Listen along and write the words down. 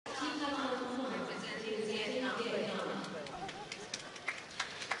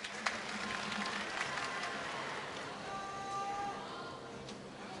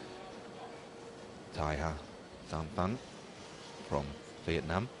Phan from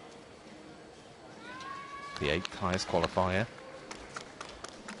Vietnam. The 8th highest qualifier.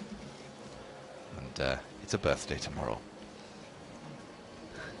 And it's a birthday tomorrow.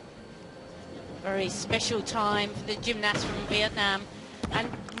 Very special time for the gymnast from Vietnam. And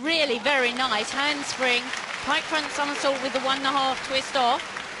really very nice handspring, pike front somersault with the 1.5 twist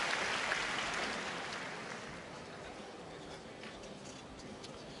off.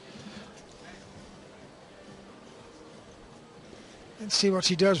 Let's see what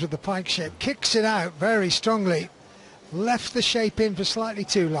she does with the pike shape. Kicks it out very strongly. Left the shape in for slightly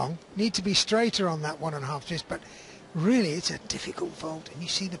too long. Need to be straighter on that 1.5 twist, but really it's a difficult vault. And you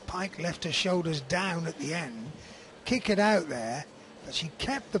see the pike left her shoulders down at the end. Kick it out there, but she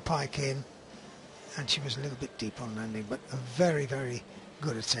kept the pike in, and she was a little bit deep on landing, but a very, very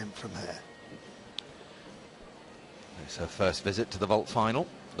good attempt from her. It's her first visit to the vault final,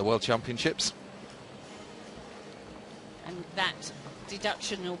 the World Championships. And that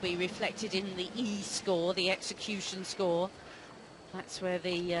deduction will be reflected in the E score, the execution score. That's where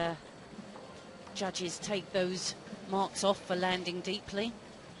the judges take those marks off for landing deeply.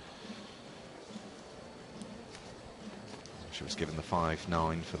 She was given the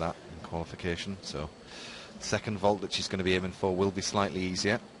 5.9 for that in qualification, so the second vault that she's going to be aiming for will be slightly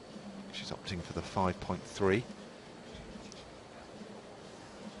easier. She's opting for the 5.3.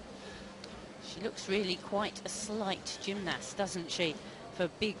 She looks really quite a slight gymnast, doesn't she, for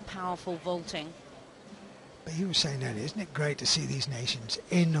big, powerful vaulting. But you were saying earlier, isn't it great to see these nations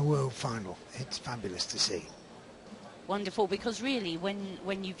in a world final? It's fabulous to see. Wonderful, because really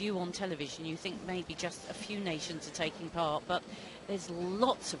when you view on television you think maybe just a few nations are taking part, but there's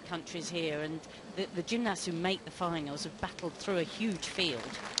lots of countries here, and the gymnasts who make the finals have battled through a huge field.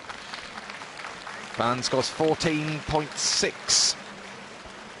 Phan scores 14.6.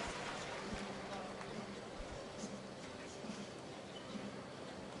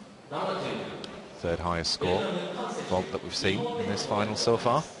 Third highest score vault that we've seen in this final so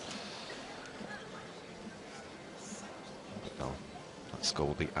far. Well, that score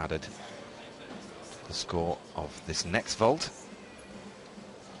will be added to the score of this next vault.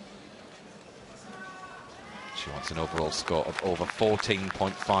 She wants an overall score of over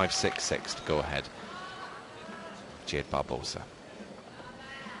 14.566 to go ahead. Jade Barbosa.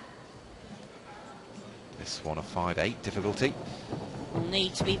 This one a 5.8 difficulty. Will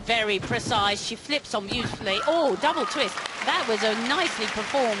need to be very precise. She flips on beautifully. Oh, double twist. That was a nicely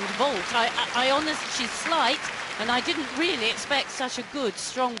performed vault. I honestly, she's slight, and I didn't really expect such a good,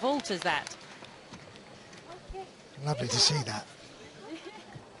 strong vault as that. Lovely to see that.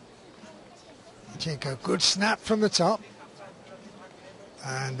 Jenko, good snap from the top.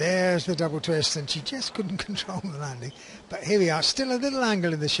 And there's the double twist, and she just couldn't control the landing. But here we are, still a little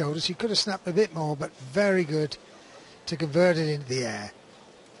angle in the shoulders. She could have snapped a bit more, but very good to convert it into the air.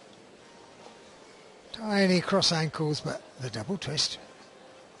 Tiny cross ankles, but the double twist,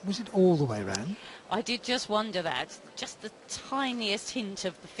 was it all the way round? I did just wonder that. Just the tiniest hint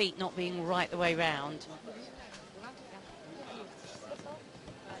of the feet not being right the way round.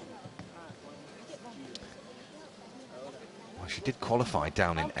 Well, she did qualify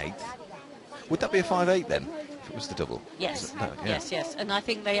down in 8th. Would that be a 5.8 then, if it was the double? Yes, No, yeah. yes. And I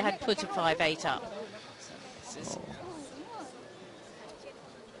think they had put a 5.8 up. Oh.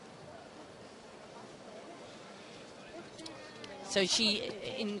 So she,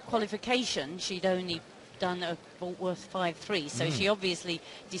 in qualification, she'd only done a vault worth 5.3, so she obviously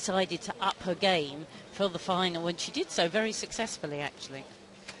decided to up her game for the final, and she did so very successfully, actually.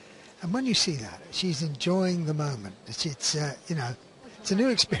 And when you see that, she's enjoying the moment. It's you know, it's a new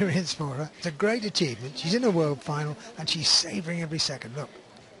experience for her. It's a great achievement. She's in a world final, and she's savouring every second. Look.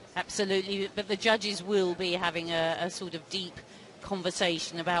 Absolutely, but the judges will be having a sort of deep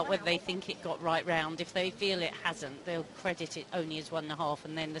conversation about whether they think it got right round. If they feel it hasn't, they'll credit it only as 1.5,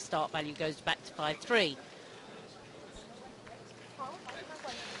 and then the start value goes back to 5.3.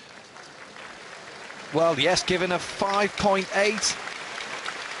 Well, yes, given a 5.8,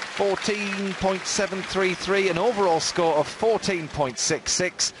 14.733, an overall score of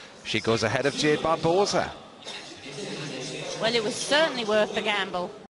 14.66. She goes ahead of Jade Barbosa. Well, it was certainly worth the gamble.